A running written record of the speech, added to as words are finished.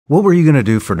What were you going to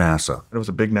do for NASA? It was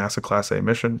a big NASA Class A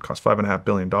mission, cost $5.5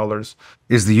 billion.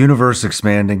 Is the universe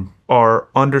expanding? Our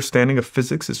understanding of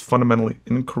physics is fundamentally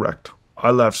incorrect.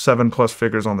 I left 7+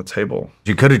 figures on the table.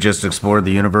 You could have just explored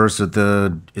the universe at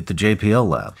the JPL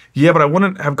lab. Yeah, but I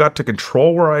wouldn't have got to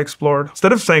control where I explored.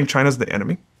 Instead of saying China's the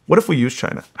enemy, what if we use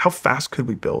China? How fast could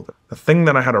we build it? The thing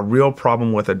that I had a real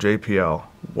problem with at JPL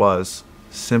was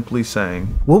simply saying,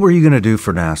 what were you going to do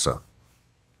for NASA?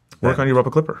 work on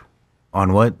Europa Clipper.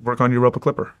 On what? Work on Europa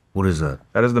Clipper. What is that?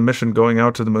 That is the mission going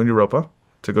out to the moon Europa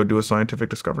to go do a scientific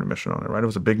discovery mission on it, right? It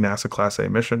was a big NASA Class A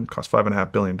mission, cost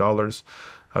 $5.5 billion. I was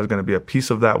going to be a piece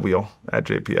of that wheel at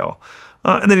JPL.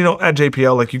 And then, at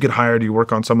JPL, like, you get hired, you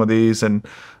work on some of these, and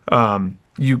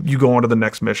you go on to the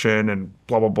next mission and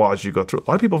blah, blah, blah as you go through.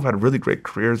 A lot of people have had really great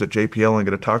careers at JPL and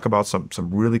get to talk about some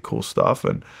really cool stuff.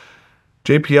 And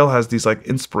JPL has these, like,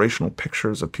 inspirational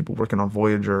pictures of people working on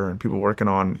Voyager and people working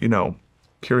on,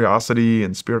 Curiosity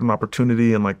and Spirit and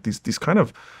Opportunity and, like, these kind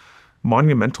of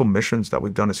monumental missions that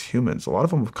we've done as humans. A lot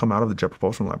of them have come out of the Jet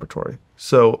Propulsion Laboratory.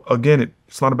 So again,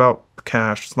 it's not about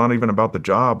cash. It's not even about the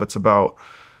job. It's about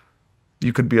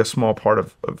you could be a small part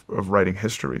of writing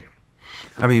history.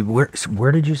 I mean,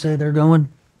 where did you say they're going?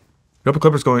 Europa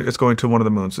Clipper's going to one of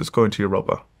the moons. It's going to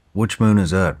Europa. Which moon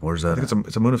is that? Where's that? I think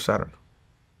it's a moon of Saturn.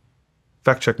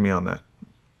 Fact check me on that.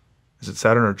 Is it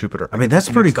Saturn or Jupiter? I mean, that's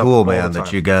pretty cool, man,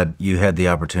 that you had the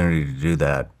opportunity to do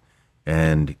that,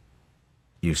 and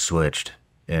you switched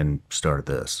and started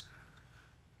this.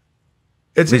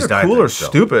 It's either cool or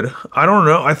stupid. I don't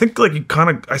know. I think, like,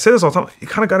 I say this all the time, you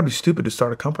kind of got to be stupid to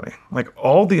start a company. Like,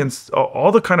 all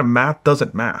the kind of math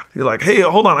doesn't math. You're like, hey,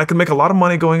 hold on, I can make a lot of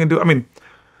money going and do. I mean,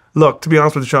 look, to be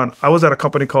honest with you, Shawn, I was at a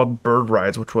company called Bird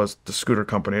Rides, which was the scooter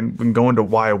company, and we can go into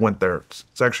why I went there.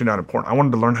 It's actually not important. I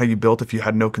wanted to learn how you built if you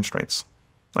had no constraints.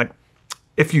 Like,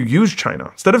 if you use China,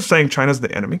 instead of saying China's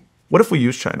the enemy, what if we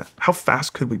use China? How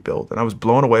fast could we build? And I was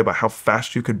blown away by how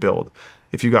fast you could build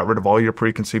if you got rid of all your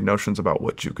preconceived notions about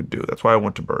what you could do. That's why I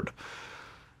went to Bird.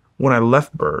 When I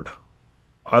left Bird,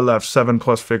 I left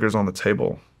 7+ figures on the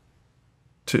table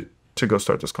to go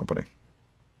start this company.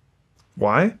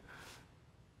 Why?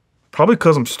 Probably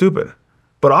because I'm stupid,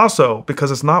 but also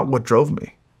because it's not what drove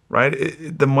me, right?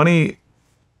 The money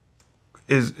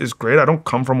is great. I don't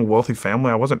come from a wealthy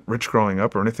family. I wasn't rich growing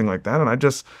up or anything like that. And I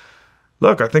just,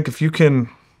 look, I think if you can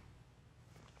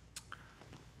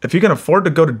afford to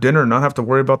go to dinner and not have to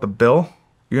worry about the bill,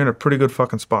 you're in a pretty good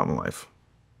fucking spot in life.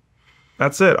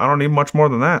 That's it. I don't need much more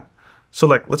than that. So,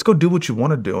 like, let's go do what you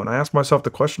want to do. And I asked myself the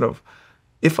question of,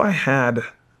 if I had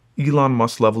Elon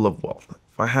Musk's level of wealth,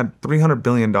 if I had $300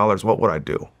 billion, what would I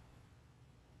do?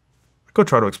 I'd go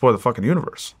try to explore the fucking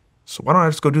universe. So why don't I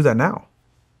just go do that now?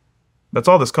 That's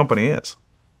all this company is.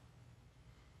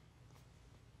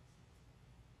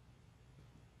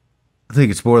 I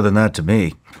think it's more than that to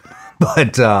me.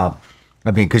 But, I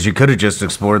mean, because you could have just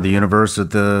explored the universe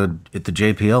at the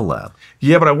JPL lab.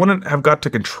 Yeah, but I wouldn't have got to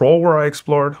control where I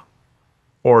explored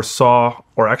or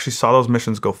actually saw those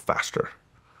missions go faster.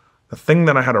 The thing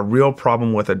that I had a real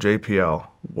problem with at JPL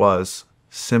was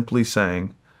simply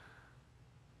saying,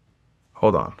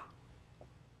 hold on.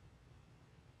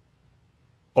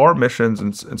 Our missions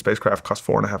in spacecraft cost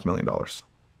 $4.5 million.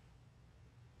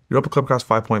 Europa Clipper cost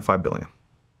 $5.5 billion.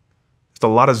 There's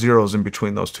a lot of zeros in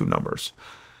between those two numbers.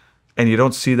 And you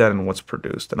don't see that in what's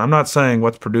produced. And I'm not saying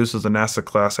what's produced as a NASA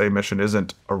Class A mission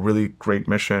isn't a really great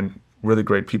mission, really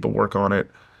great people work on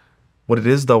it. What it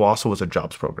is, though, also is a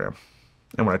jobs program.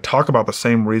 And when I talk about the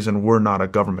same reason we're not a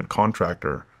government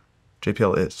contractor,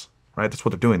 JPL is, right? That's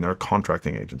what they're doing. They're a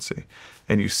contracting agency.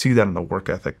 And you see that in the work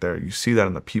ethic there. You see that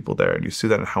in the people there. And you see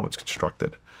that in how it's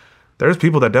constructed. There's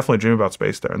people that definitely dream about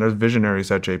space there. And there's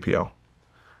visionaries at JPL.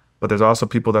 But there's also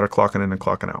people that are clocking in and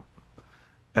clocking out.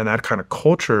 And that kind of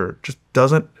culture just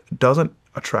doesn't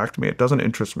attract me. It doesn't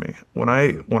interest me. When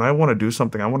I want to do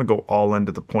something, I want to go all in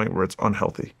to the point where it's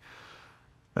unhealthy.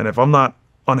 And if I'm not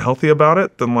unhealthy about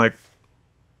it, then, like,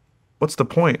 what's the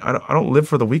point? I don't live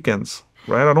for the weekends,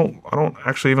 right? I don't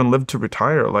actually even live to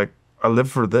retire. Like, I live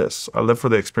for this. I live for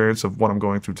the experience of what I'm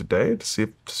going through today to see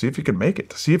if you can make it,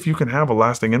 to see if you can have a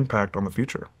lasting impact on the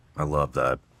future. I love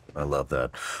that. I love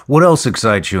that. What else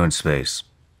excites you in space?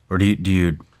 Or do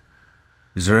you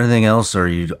is there anything else? Or are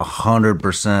you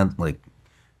 100% like?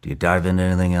 Do you dive into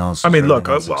anything else? I mean, look,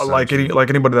 like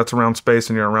anybody that's around space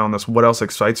and you're around this, what else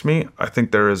excites me? I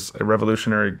think there is a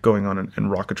revolutionary going on in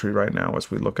rocketry right now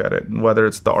as we look at it. And whether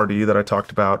it's the RDE that I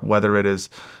talked about, whether it is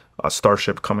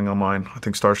Starship coming online. I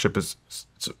think Starship it's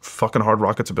a fucking hard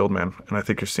rocket to build, man. And I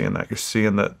think you're seeing that.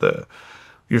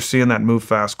 You're seeing that move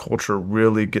fast culture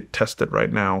really get tested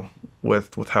right now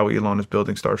with how Elon is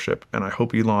building Starship. And I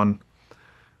hope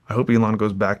I hope Elon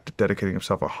goes back to dedicating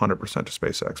himself 100% to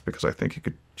SpaceX because I think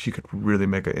he could really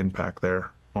make an impact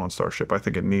there on Starship. I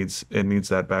think it needs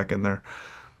that back in there.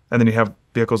 And then you have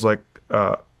vehicles like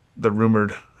the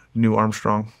rumored new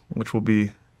Armstrong, which will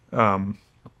be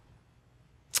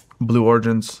Blue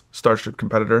Origin's Starship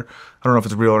competitor. I don't know if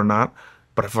it's real or not,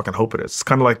 but I fucking hope it is. It's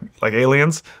kind of like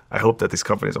aliens. I hope that these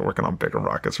companies are working on bigger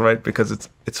rockets, right? Because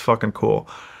it's fucking cool.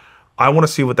 I want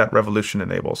to see what that revolution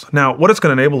enables. Now, what it's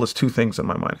going to enable is two things in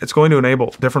my mind. It's going to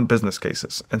enable different business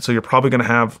cases, and so you're probably going to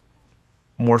have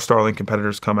more Starlink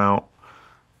competitors come out.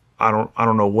 I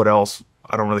don't know what else.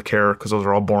 I don't really care because those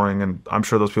are all boring, and I'm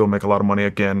sure those people make a lot of money.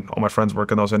 Again, all my friends work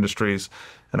in those industries,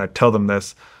 and I tell them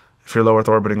this: if you're low Earth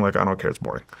orbiting, like I don't care, it's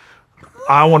boring.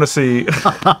 I want to see,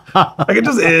 like it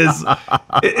just is.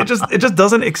 It just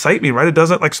doesn't excite me, right? It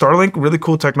doesn't like Starlink, really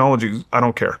cool technology. I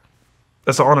don't care.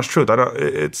 That's the honest truth.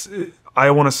 I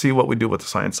want to see what we do with the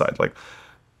science side. Like,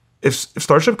 if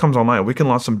Starship comes online, we can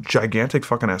launch some gigantic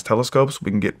fucking ass telescopes. We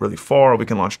can get really far. We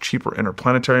can launch cheaper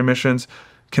interplanetary missions.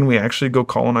 Can we actually go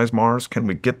colonize Mars? Can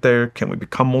we get there? Can we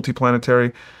become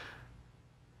multiplanetary?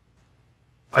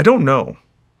 I don't know.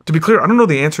 To be clear, I don't know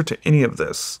the answer to any of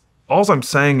this. All I'm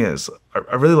saying is,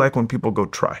 I really like when people go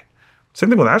try. Same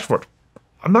thing with Asteroid.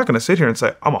 I'm not going to sit here and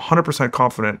say, I'm 100%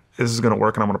 confident this is going to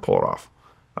work and I'm going to pull it off.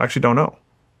 I actually don't know.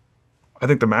 I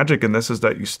think the magic in this is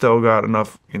that you still got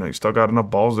enough, you still got enough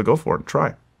balls to go for it and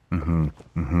try.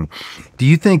 Do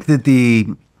you think that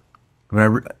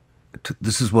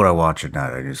this is what I watch at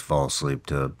night. I just fall asleep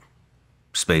to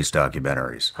space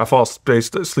documentaries. I fall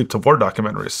asleep to war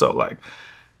documentaries.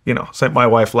 So my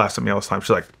wife laughs at me all the time.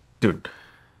 She's like, dude,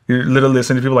 you're literally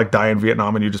listening to people like die in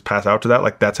Vietnam and you just pass out to that.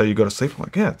 Like, that's how you go to sleep. I'm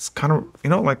like, yeah, it's kind of,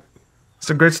 it's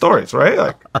a great stories, right?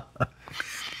 Like,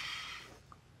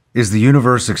 is the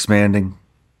universe expanding?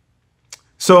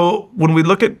 So when we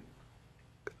look at,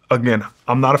 again,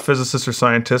 I'm not a physicist or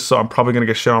scientist, so I'm probably going to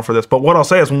get shit on for this. But what I'll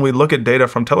say is when we look at data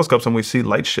from telescopes and we see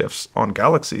light shifts on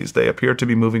galaxies, they appear to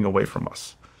be moving away from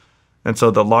us. And so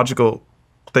the logical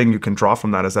thing you can draw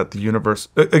from that is that the universe,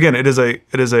 again, it is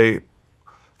a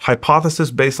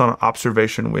hypothesis based on an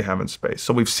observation we have in space.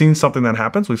 So we've seen something that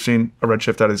happens. We've seen a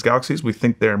redshift out of these galaxies. We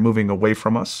think they're moving away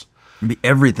from us.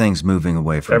 Everything's moving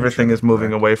away from everything each other, is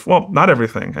moving right? away well, not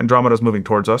everything. Andromeda's moving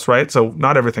towards us, right? So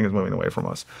not everything is moving away from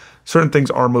us. Certain things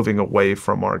are moving away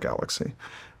from our galaxy.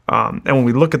 And when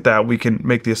we look at that, we can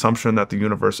make the assumption that the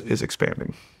universe is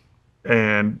expanding.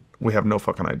 And we have no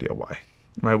fucking idea why,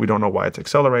 right? We don't know why it's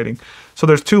accelerating. So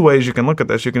there's two ways you can look at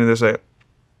this. You can either say,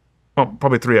 well,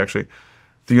 probably three actually.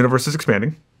 The universe is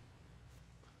expanding.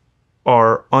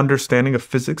 Our understanding of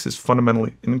physics is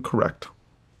fundamentally incorrect.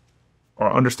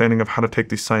 Our understanding of how to take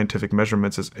these scientific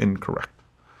measurements is incorrect.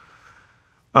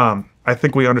 I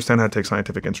think we understand how to take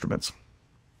scientific instruments.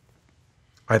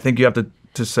 I think you have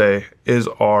to say, is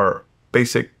our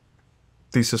basic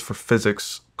thesis for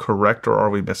physics correct or are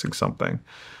we missing something?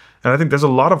 And I think there's a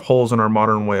lot of holes in our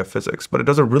modern way of physics, but it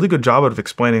does a really good job of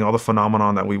explaining all the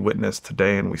phenomenon that we witness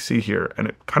today and we see here. And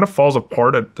it kind of falls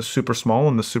apart at the super small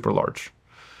and the super large.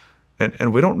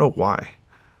 And we don't know why.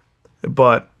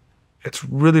 But it's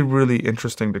really, really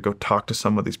interesting to go talk to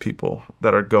some of these people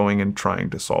that are going and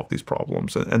trying to solve these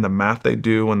problems and the math they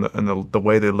do and the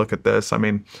way they look at this. I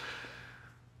mean,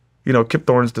 Kip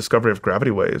Thorne's discovery of gravity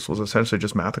waves was essentially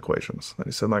just math equations. And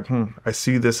he said, like, I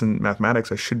see this in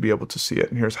mathematics. I should be able to see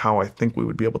it. And here's how I think we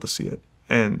would be able to see it.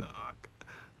 And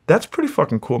that's pretty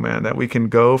fucking cool, man, that we can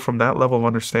go from that level of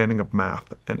understanding of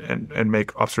math and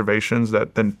make observations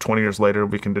that then 20 years later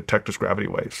we can detect as gravity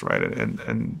waves, right?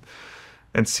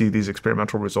 And see these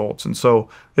experimental results. And so,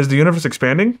 is the universe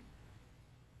expanding?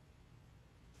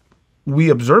 We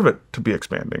observe it to be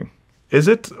expanding. Is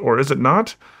it or is it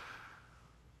not?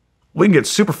 We can get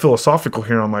super philosophical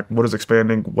here on like what is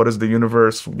expanding, what is the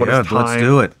universe, what is time. Let's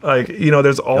do it. Like,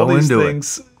 there's all these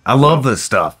things. I love this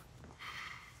stuff.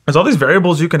 There's all these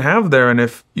variables you can have there, and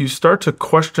if you start to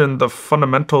question the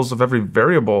fundamentals of every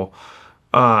variable,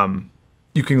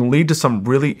 you can lead to some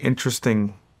really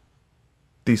interesting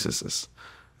theses.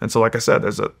 And so, like I said,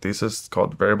 there's a thesis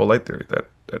called variable light theory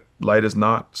that light is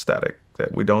not static,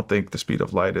 that we don't think the speed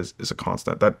of light is a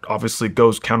constant. That obviously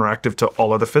goes counteractive to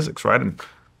all other physics, right? And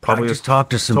probably I just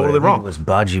talked to somebody, totally wrong. It was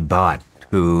Baji Bhatt,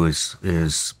 who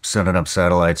is sending up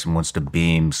satellites and wants to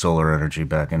beam solar energy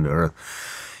back into Earth.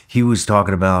 He was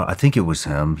talking about, I think it was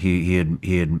him, he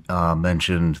had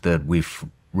mentioned that we've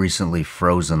recently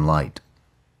frozen light.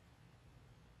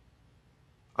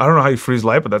 I don't know how you freeze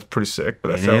light, but that's pretty sick. But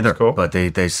that Me sounds neither. cool. But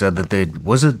they said that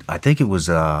I think it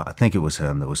was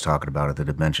him that was talking about it that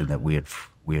had mentioned that we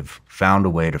have found a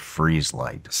way to freeze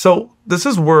light. So this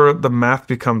is where the math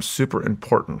becomes super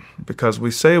important, because we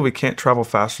say we can't travel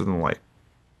faster than light.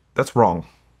 That's wrong.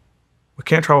 We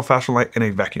can't travel faster than light in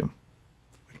a vacuum.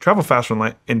 We can travel faster than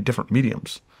light in different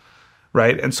mediums,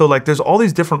 right? And so like there's all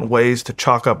these different ways to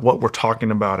chalk up what we're talking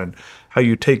about and how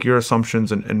you take your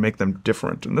assumptions and make them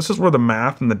different. And this is where the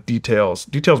math and the details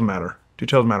matter.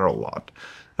 Details matter a lot.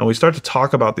 And we start to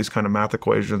talk about these kind of math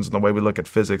equations and the way we look at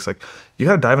physics, like you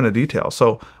got to dive into detail.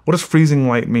 So what does freezing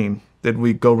light mean? Did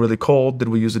we go really cold? Did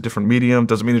we use a different medium?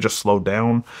 Does it mean it just slowed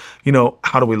down? You know,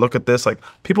 how do we look at this? Like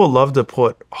people love to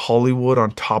put Hollywood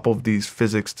on top of these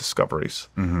physics discoveries.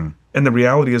 Mm-hmm. And the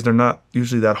reality is they're not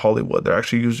usually that Hollywood. They're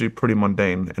actually usually pretty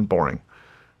mundane and boring.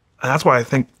 And that's why I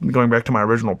think, going back to my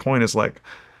original point, is like,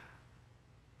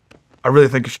 I really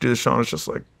think you should do this, Shawn. It's just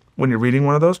like, when you're reading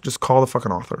one of those, just call the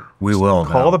fucking author. We will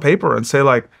call the paper and say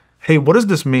like, hey, what does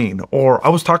this mean? Or I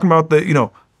was talking about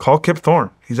call Kip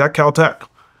Thorne. He's at Caltech.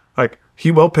 Like,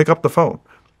 he will pick up the phone.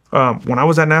 When I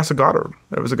was at NASA Goddard,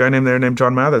 there was a guy named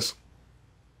John Mathis.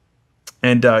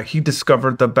 And he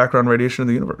discovered the background radiation of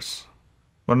the universe.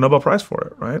 Won a Nobel Prize for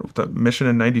it, right? With the mission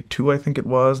in 92, I think it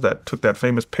was, that took that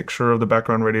famous picture of the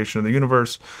background radiation of the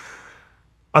universe.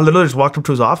 I literally just walked up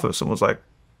to his office and was like,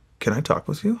 can I talk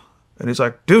with you? And he's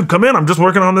like, dude, come in. I'm just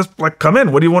working on this. Like, come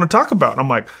in. What do you want to talk about? And I'm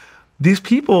like, these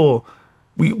people,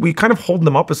 we kind of hold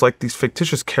them up as like these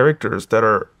fictitious characters that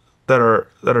are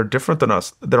different than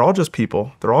us. They're all just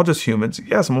people. They're all just humans.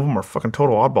 Yeah, some of them are fucking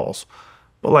total oddballs.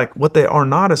 But like what they are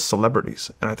not is celebrities.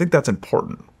 And I think that's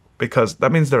important because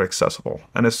that means they're accessible.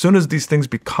 And as soon as these things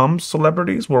become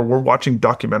celebrities where we're watching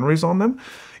documentaries on them,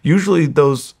 usually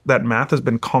that math has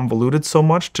been convoluted so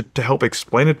much to help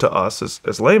explain it to us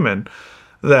as laymen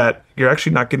that you're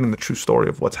actually not getting the true story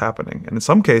of what's happening. And in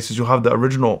some cases, you'll have the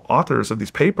original authors of these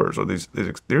papers or these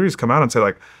theories come out and say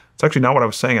like, it's actually not what I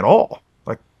was saying at all.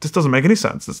 Like, this doesn't make any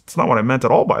sense. It's not what I meant at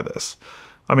all by this.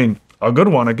 I mean, a good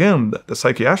one, again, the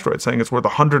Psyche Asteroid saying it's worth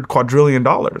 $100 quadrillion.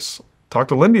 Talk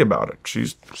to Lindy about it.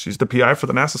 She's the PI for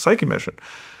the NASA Psyche mission.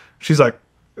 She's like,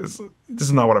 this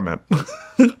is not what I meant.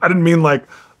 I didn't mean like,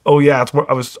 oh yeah, it's what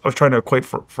I was trying to equate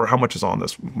for how much is on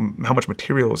this, how much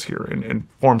material is here in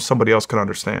forms somebody else can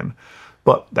understand.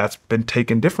 But that's been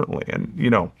taken differently.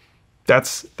 And,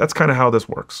 that's kind of how this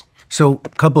works. So a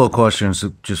couple of questions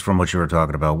just from what you were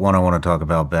talking about. One, I want to talk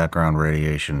about background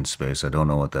radiation in space. I don't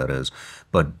know what that is.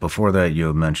 But before that,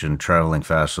 you mentioned traveling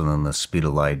faster than the speed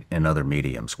of light in other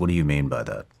mediums. What do you mean by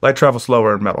that? Light travels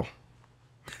slower in metal.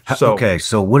 Okay,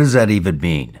 so what does that even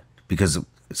mean? Because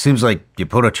it seems like you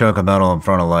put a chunk of metal in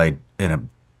front of light and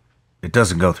it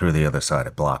doesn't go through the other side.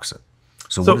 It blocks it.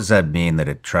 So what does that mean that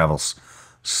it travels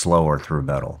slower through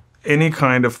metal? Any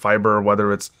kind of fiber,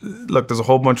 whether there's a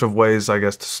whole bunch of ways, I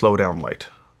guess, to slow down light.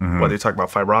 Mm-hmm. Whether you talk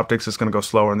about fiber optics, it's going to go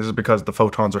slower, and this is because the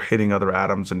photons are hitting other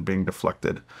atoms and being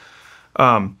deflected.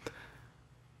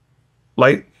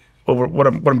 Light, what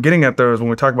I'm getting at there is when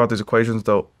we talk about these equations,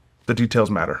 though, the details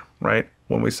matter, right?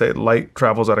 When we say light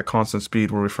travels at a constant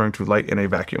speed, we're referring to light in a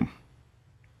vacuum.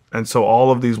 And so all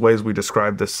of these ways we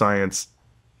describe this science,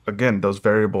 again, those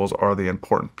variables are the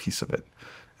important piece of it.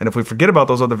 And if we forget about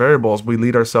those other variables, we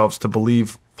lead ourselves to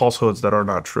believe falsehoods that are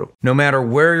not true. No matter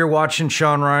where you're watching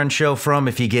Shawn Ryan Show from,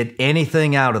 if you get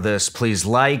anything out of this, please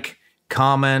like,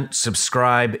 comment,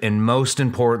 subscribe, and most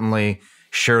importantly,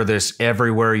 share this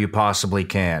everywhere you possibly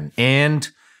can. And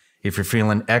if you're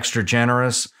feeling extra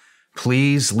generous,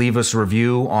 please leave us a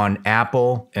review on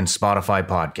Apple and Spotify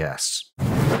podcasts.